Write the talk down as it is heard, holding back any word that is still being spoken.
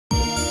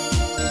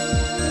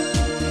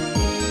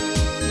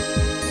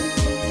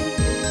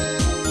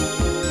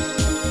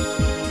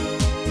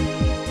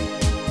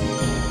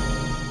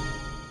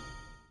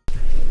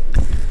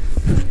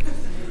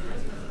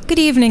Good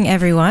evening,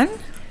 everyone.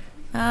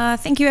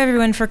 Thank you,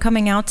 everyone, for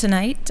coming out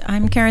tonight.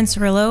 I'm Karen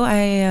Cirillo.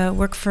 I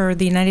work for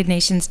the United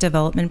Nations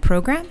Development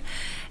Program,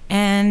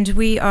 and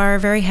we are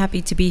very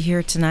happy to be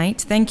here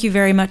tonight. Thank you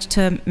very much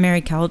to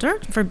Mary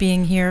Kaldor for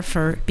being here,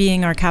 for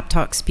being our CAP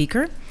Talk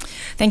speaker.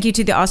 Thank you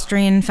to the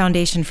Austrian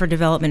Foundation for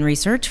Development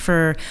Research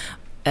for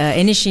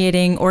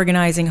initiating,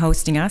 organizing,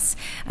 hosting us,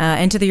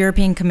 and to the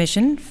European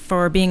Commission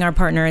for being our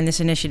partner in this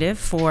initiative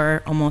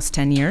for almost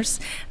 10 years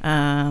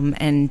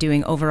and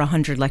doing over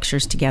 100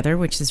 lectures together,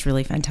 which is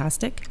really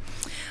fantastic.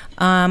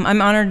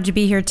 I'm honored to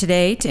be here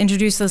today to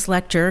introduce this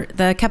lecture.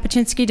 The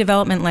Kapuscinski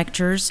Development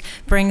Lectures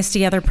brings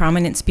together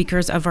prominent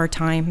speakers of our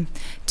time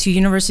to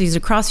universities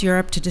across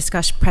Europe to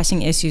discuss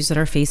pressing issues that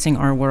are facing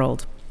our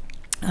world.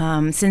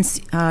 Since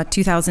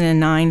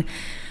 2009,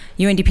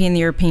 UNDP and the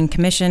European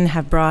Commission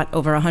have brought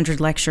over 100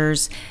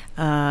 lectures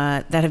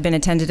that have been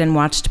attended and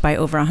watched by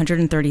over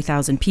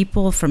 130,000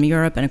 people from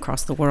Europe and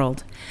across the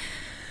world.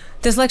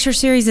 This lecture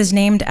series is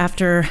named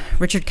after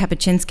Richard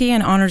Kapuscinski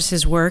and honors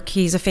his work.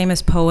 He's a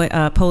famous poet,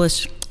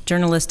 Polish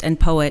journalist and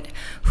poet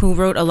who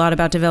wrote a lot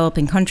about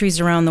developing countries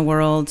around the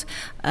world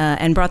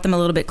and brought them a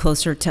little bit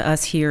closer to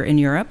us here in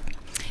Europe.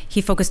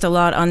 He focused a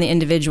lot on the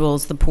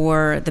individuals, the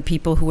poor, the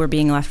people who were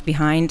being left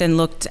behind, and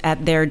looked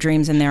at their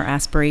dreams and their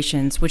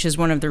aspirations, which is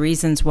one of the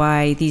reasons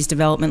why these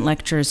development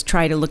lectures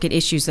try to look at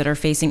issues that are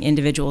facing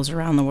individuals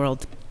around the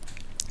world.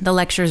 The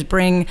lectures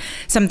bring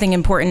something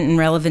important and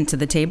relevant to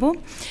the table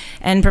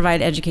and provide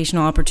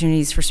educational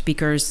opportunities for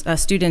speakers,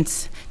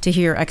 students to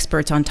hear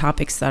experts on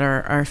topics that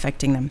are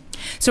affecting them.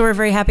 So we're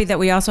very happy that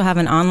we also have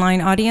an online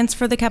audience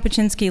for the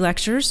Kapuscinski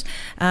lectures.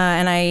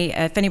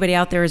 If anybody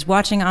out there is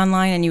watching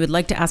online and you would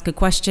like to ask a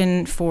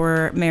question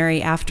for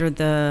Mary after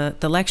the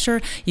lecture,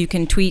 you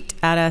can tweet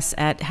at us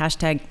at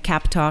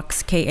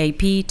 #CapTalks,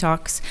 KAP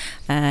Talks,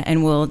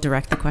 and we'll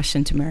direct the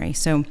question to Mary.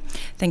 So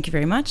thank you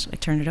very much. I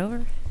turn it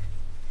over.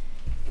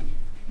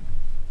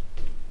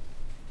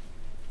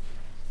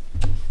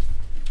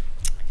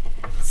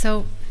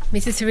 So,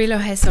 Mrs. Cirillo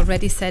has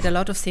already said a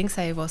lot of things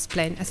I was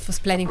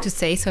planning to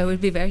say, so I will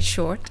be very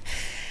short.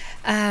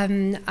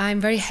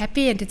 I'm very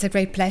happy, and it's a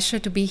great pleasure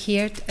to be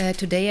here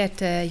today at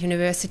the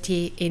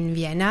University in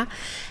Vienna.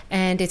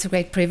 And it's a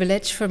great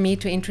privilege for me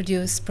to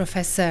introduce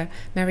Professor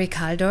Mary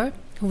Kaldor,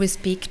 who will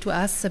speak to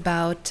us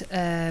about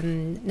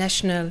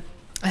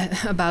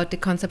about the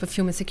concept of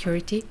human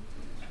security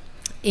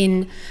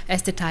in,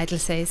 as the title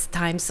says,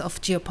 times of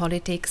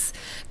geopolitics,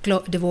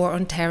 the war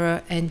on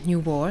terror, and new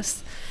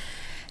wars.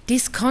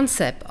 This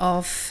concept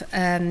of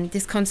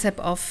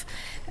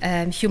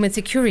human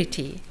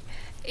security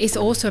is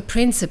also a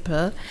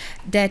principle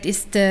that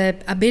is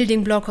a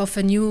building block of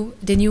the new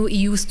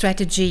EU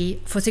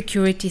strategy for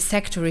security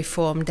sector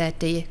reform that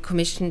the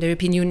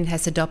European Union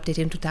has adopted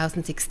in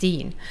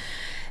 2016.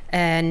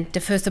 And the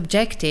first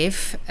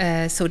objective,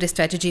 so the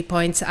strategy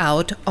points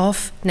out,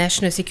 of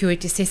national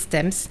security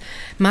systems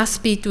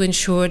must be to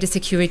ensure the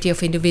security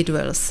of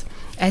individuals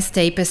as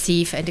they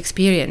perceive and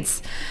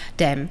experience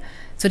them.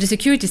 So the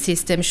security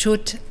system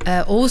should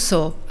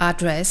also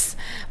address,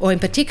 or in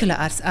particular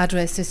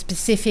address, the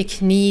specific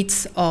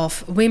needs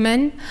of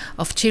women,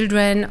 of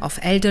children, of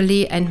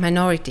elderly and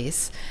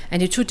minorities.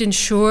 And it should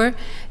ensure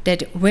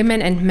that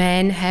women and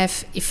men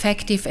have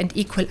effective and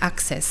equal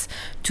access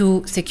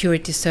to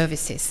security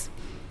services.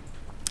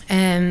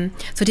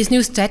 So this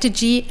new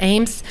strategy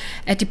aims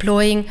at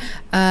deploying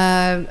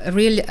a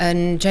real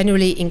and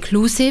generally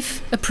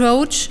inclusive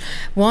approach,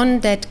 one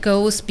that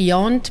goes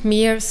beyond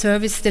mere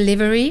service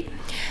delivery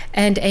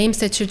and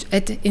aims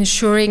at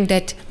ensuring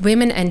that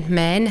women and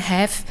men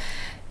have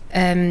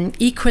are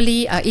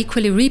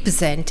equally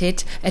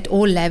represented at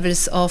all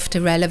levels of the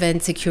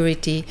relevant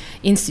security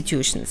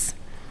institutions.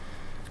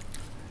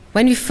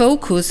 When we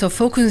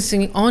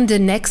focusing on the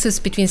nexus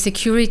between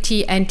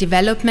security and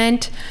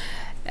development,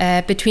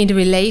 between the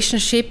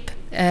relationship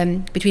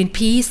between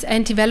peace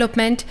and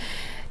development,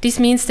 this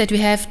means that we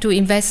have to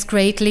invest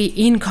greatly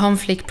in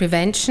conflict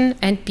prevention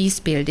and peace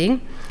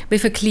building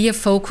with a clear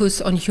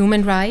focus on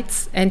human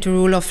rights and the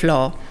rule of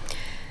law.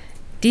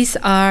 These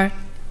are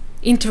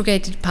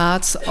integrated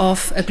parts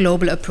of a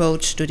global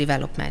approach to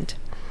development.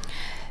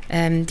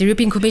 The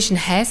European Commission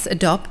has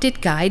adopted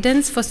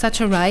guidance for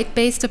such a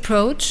right-based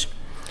approach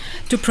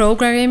to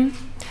programming,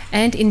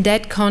 and in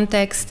that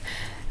context,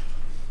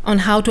 on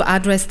how to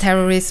address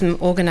terrorism,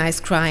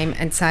 organized crime,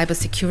 and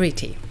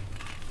cybersecurity.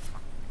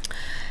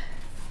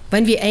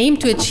 When we aim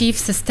to achieve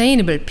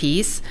sustainable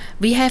peace,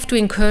 we have to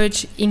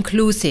encourage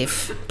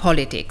inclusive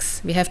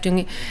politics. We have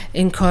to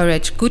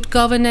encourage good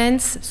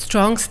governance,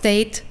 strong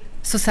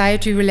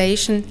state-society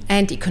relation,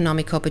 and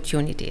economic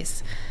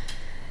opportunities.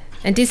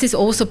 And this is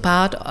also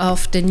part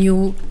of the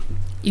new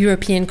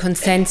European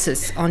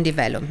consensus on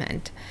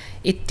development.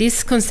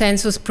 This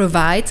consensus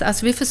provides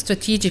us with a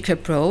strategic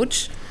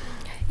approach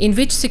in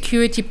which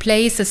security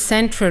plays a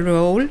central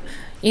role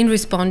in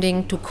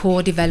responding to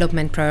core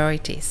development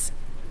priorities.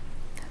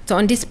 So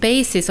on this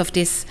basis of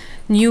this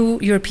new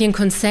European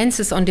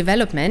consensus on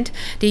development,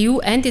 the EU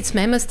and its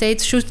member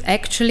states should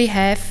actually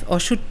have, or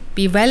should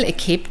be well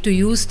equipped to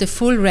use the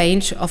full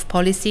range of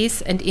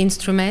policies and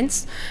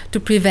instruments to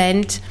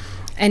prevent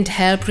and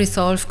help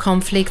resolve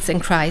conflicts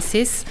and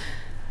crises,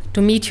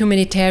 to meet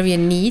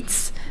humanitarian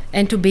needs,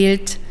 and to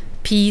build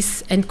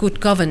peace and good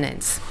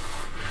governance.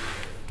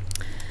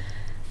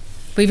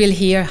 We will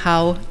hear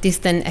how this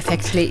then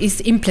effectively is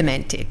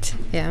implemented.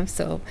 Yeah,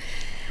 so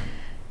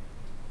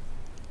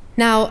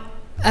now,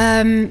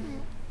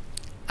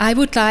 I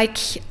would like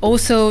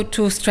also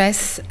to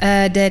stress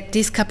that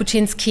these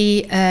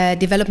Kapuscinski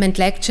development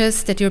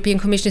lectures, that the European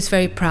Commission is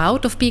very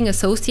proud of being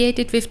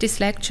associated with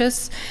these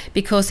lectures,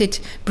 because it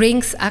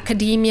brings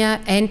academia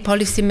and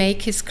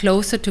policymakers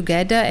closer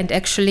together, and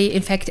actually,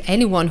 in fact,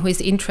 anyone who is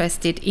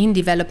interested in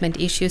development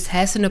issues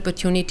has an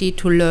opportunity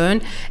to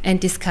learn and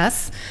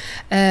discuss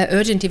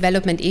urgent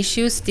development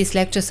issues. These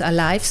lectures are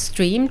live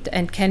streamed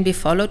and can be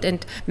followed,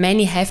 and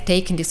many have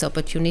taken this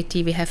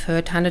opportunity. We have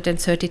heard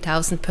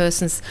 130,000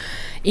 persons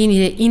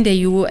in the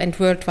EU and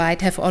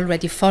worldwide have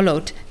already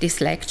followed these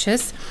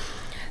lectures.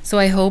 So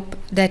I hope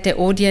that the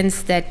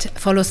audience that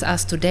follows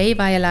us today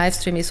via live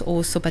stream is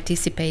also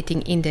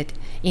participating in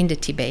the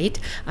debate.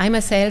 I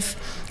myself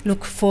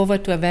look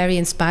forward to a very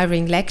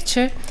inspiring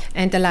lecture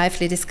and a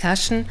lively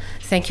discussion.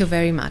 Thank you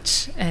very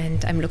much,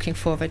 and I'm looking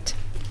forward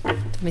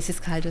to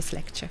Mrs. Kaldor's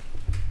lecture.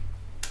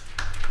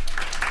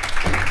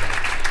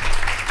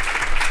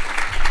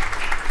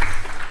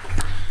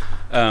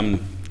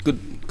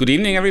 Good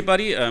evening,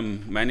 everybody.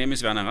 My name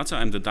is Werner Ratzer.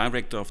 I'm the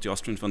director of the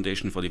Austrian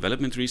Foundation for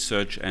Development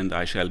Research, and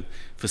I shall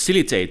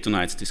facilitate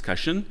tonight's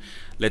discussion.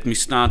 Let me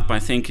start by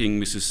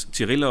thanking Mrs.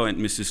 Cirillo and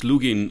Mrs.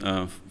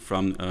 Lugin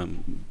from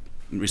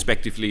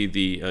respectively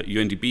the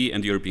UNDP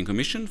and the European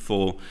Commission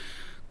for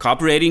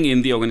cooperating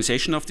in the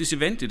organization of this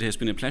event. It has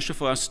been a pleasure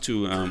for us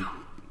to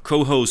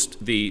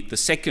co-host the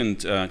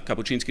second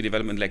Kapuscinski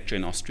Development Lecture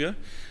in Austria.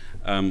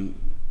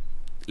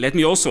 Let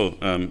me also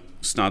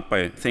start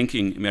by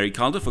thanking Mary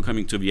Kaldor for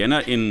coming to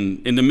Vienna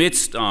in the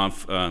midst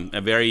of a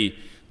very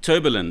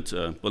turbulent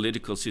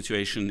political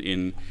situation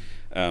in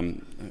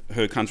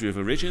her country of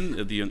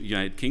origin, the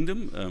United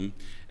Kingdom.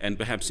 And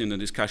perhaps in the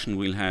discussion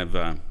we'll have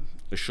a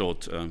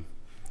short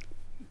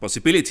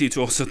possibility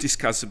to also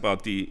discuss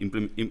about the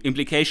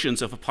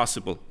implications of a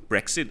possible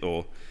Brexit,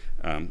 or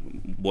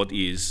what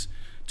is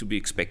to be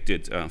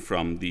expected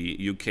from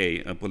the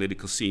UK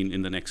political scene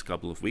in the next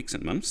couple of weeks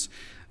and months.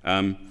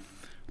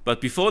 But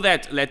before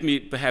that, let me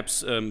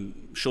perhaps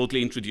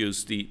shortly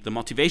introduce the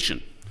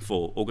motivation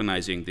for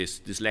organizing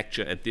this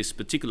lecture at this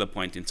particular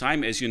point in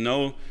time. As you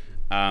know,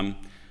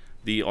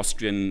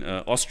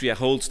 Austria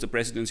holds the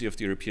presidency of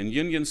the European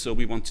Union, so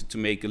we wanted to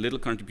make a little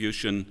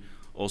contribution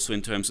also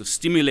in terms of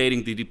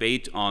stimulating the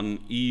debate on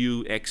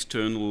EU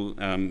external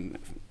and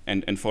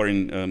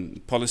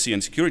foreign policy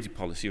and security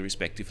policy,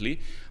 respectively,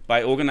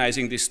 by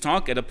organizing this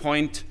talk at a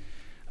point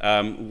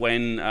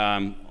when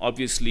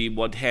obviously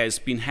what has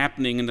been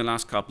happening in the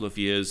last couple of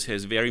years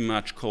has very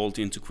much called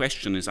into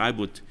question, as I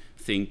would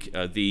think,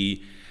 the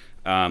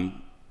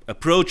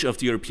approach of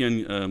the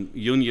European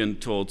Union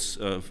towards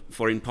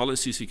foreign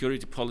policy,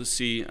 security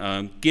policy,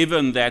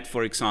 given that,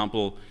 for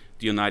example,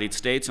 the United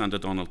States under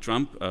Donald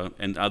Trump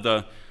and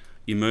other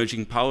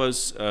emerging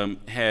powers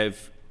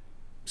have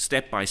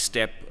step by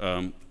step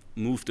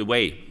moved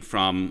away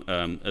from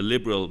a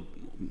liberal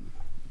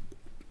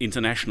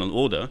international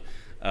order,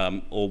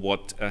 or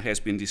what has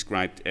been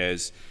described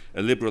as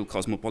a liberal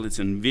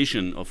cosmopolitan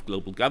vision of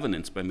global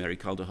governance by Mary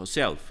Kaldor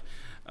herself.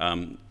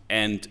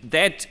 And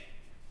that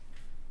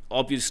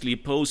obviously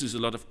poses a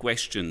lot of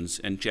questions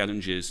and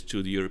challenges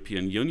to the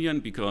European Union,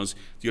 because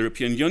the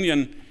European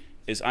Union,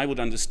 as I would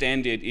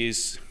understand it,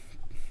 is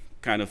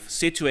kind of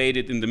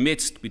situated in the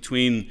midst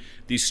between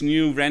this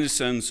new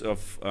renaissance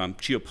of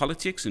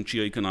geopolitics and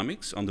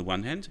geoeconomics on the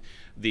one hand,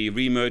 the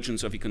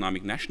reemergence of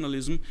economic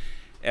nationalism,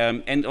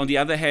 and on the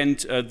other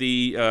hand,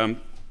 the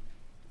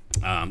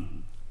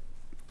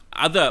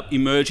other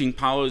emerging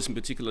powers, in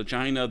particular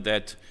China,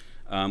 that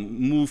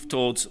move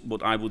towards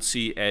what I would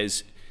see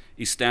as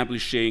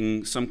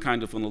establishing some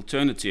kind of an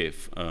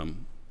alternative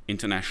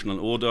international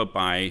order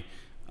by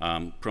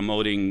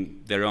promoting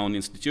their own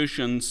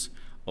institutions,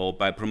 or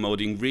by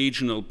promoting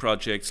regional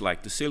projects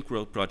like the Silk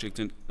Road project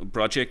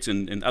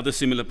and other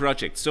similar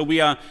projects. So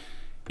we are,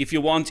 if you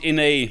want, in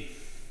a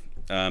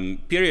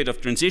period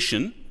of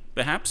transition,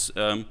 perhaps,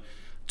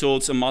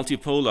 towards a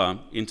multipolar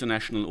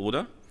international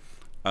order.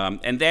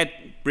 And that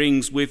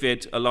brings with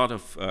it a lot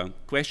of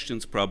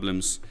questions,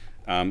 problems,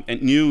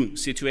 and new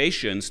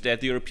situations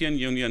that the European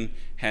Union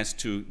has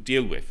to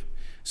deal with.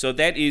 So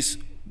that is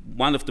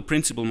one of the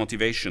principal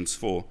motivations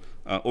for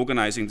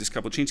organizing this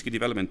Kapuscinski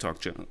development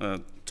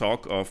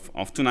talk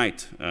of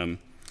tonight.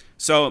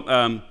 So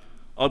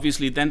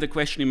obviously then the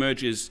question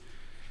emerges,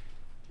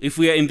 if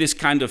we are in this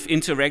kind of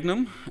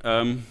interregnum,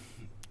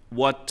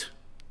 what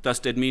does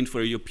that mean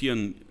for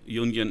European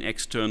Union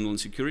external and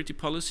security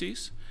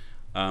policies?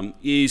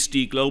 is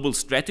the global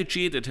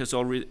strategy that has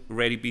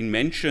already been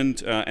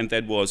mentioned and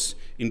that was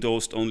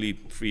endorsed only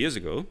 3 years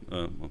ago,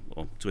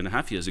 or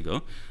 2.5 years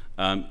ago,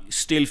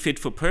 still fit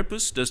for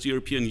purpose? Does the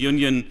European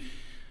Union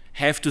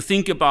have to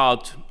think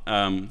about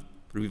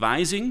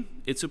revising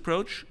its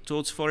approach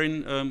towards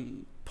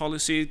foreign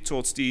policy,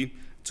 towards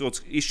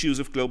issues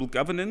of global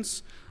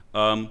governance,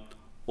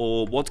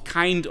 or what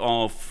kind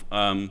of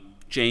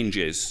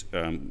changes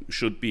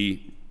should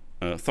be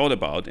thought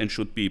about and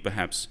should be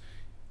perhaps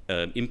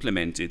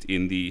implemented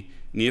in the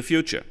near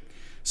future?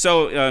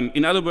 So,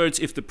 in other words,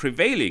 if the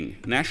prevailing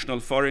national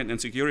foreign and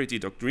security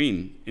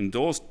doctrine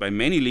endorsed by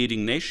many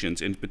leading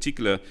nations, in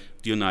particular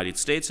the United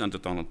States under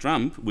Donald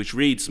Trump, which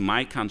reads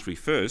 "my country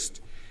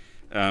first,"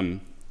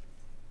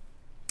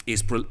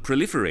 is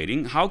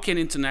proliferating, how can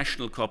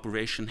international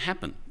cooperation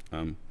happen?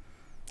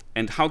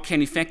 And how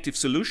can effective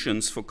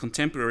solutions for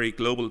contemporary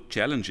global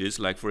challenges,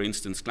 like, for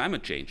instance,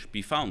 climate change,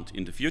 be found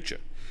in the future,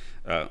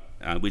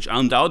 which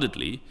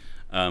undoubtedly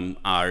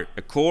are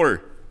a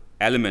core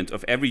element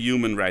of every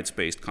human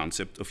rights-based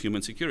concept of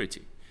human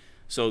security?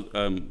 So,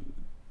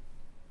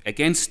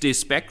 against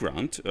this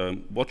background,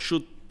 what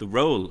should the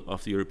role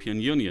of the European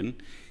Union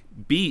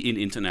be in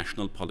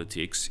international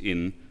politics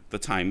in the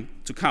time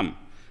to come?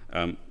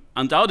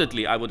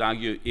 Undoubtedly, I would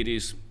argue it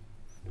is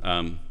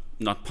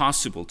not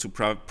possible to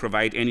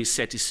provide any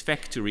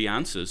satisfactory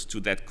answers to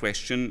that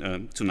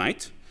question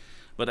tonight,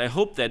 but I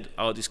hope that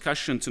our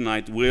discussion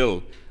tonight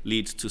will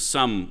lead to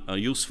some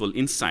useful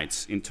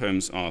insights in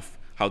terms of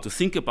how to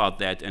think about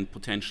that and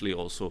potentially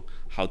also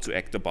how to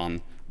act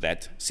upon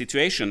that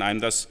situation. I'm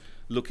thus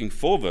looking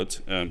forward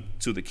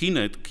to the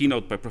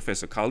keynote by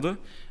Professor Kaldor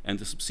and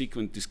the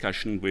subsequent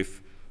discussion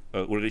with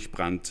Ulrich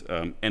Brandt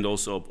and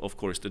also, of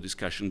course, the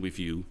discussion with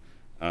you,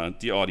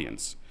 the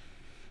audience.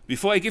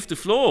 Before I give the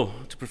floor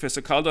to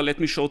Professor Kaldor, let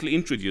me shortly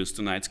introduce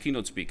tonight's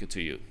keynote speaker to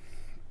you.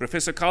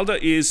 Professor Kaldor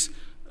is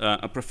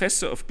a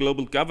professor of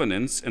global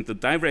governance and the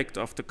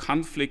director of the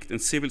Conflict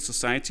and Civil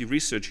Society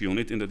Research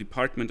Unit in the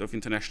Department of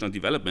International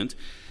Development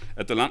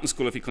at the London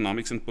School of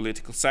Economics and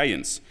Political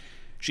Science.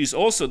 She is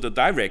also the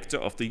director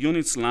of the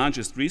unit's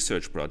largest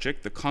research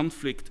project, the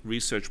Conflict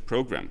Research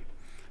Program.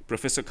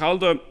 Professor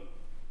Kaldor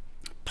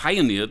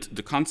pioneered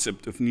the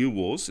concept of new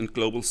wars in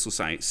global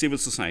civil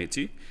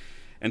society,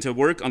 and her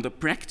work on the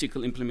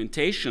practical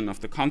implementation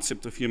of the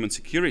concept of human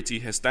security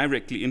has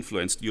directly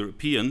influenced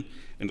European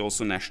and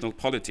also national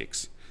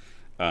politics.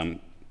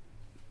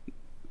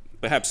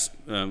 Perhaps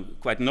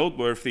quite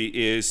noteworthy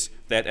is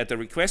that at the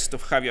request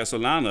of Javier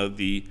Solana,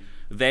 the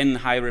then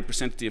High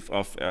Representative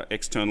of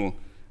External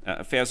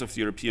Affairs of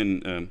the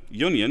European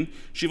Union,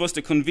 she was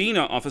the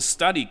convener of a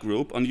study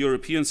group on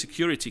European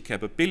security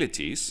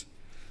capabilities,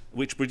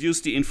 which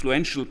produced the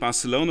influential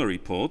Barcelona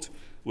report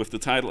with the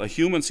title "A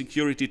Human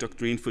Security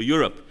Doctrine for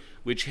Europe,"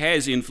 which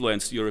has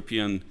influenced the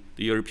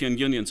European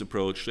Union's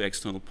approach to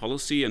external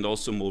policy and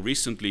also more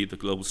recently the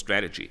global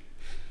strategy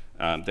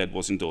that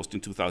was endorsed in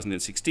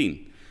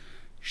 2016.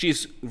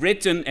 She's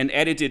written and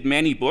edited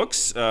many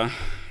books.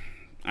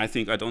 I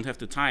think I don't have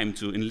the time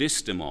to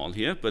enlist them all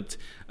here, but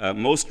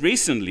most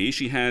recently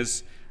she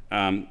has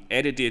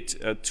edited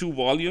 2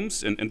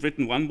 volumes and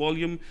written 1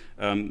 volume.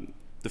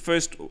 The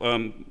first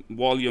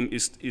volume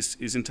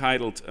is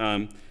entitled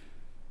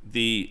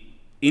The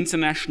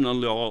International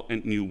Law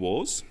and New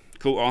Wars,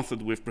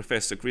 co-authored with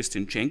Professor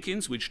Christian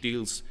Jenkins, which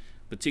deals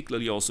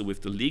particularly also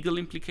with the legal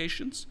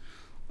implications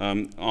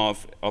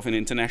of an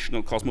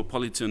international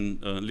cosmopolitan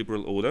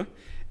liberal order.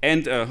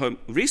 And her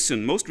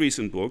most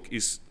recent book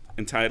is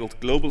entitled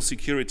Global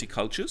Security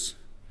Cultures,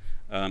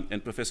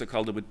 and Professor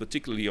Kaldor would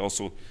particularly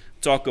also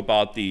talk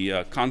about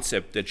the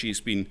concept that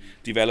she's been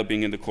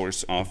developing in the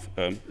course of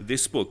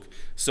this book.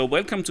 So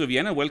welcome to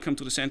Vienna, welcome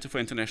to the Center for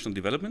International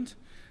Development.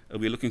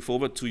 We're looking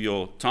forward to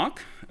your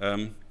talk,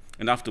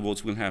 and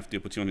afterwards we'll have the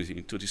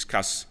opportunity to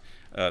discuss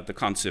the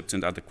concepts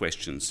and other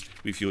questions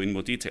with you in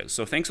more detail.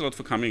 So thanks a lot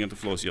for coming, and the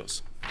floor is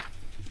yours.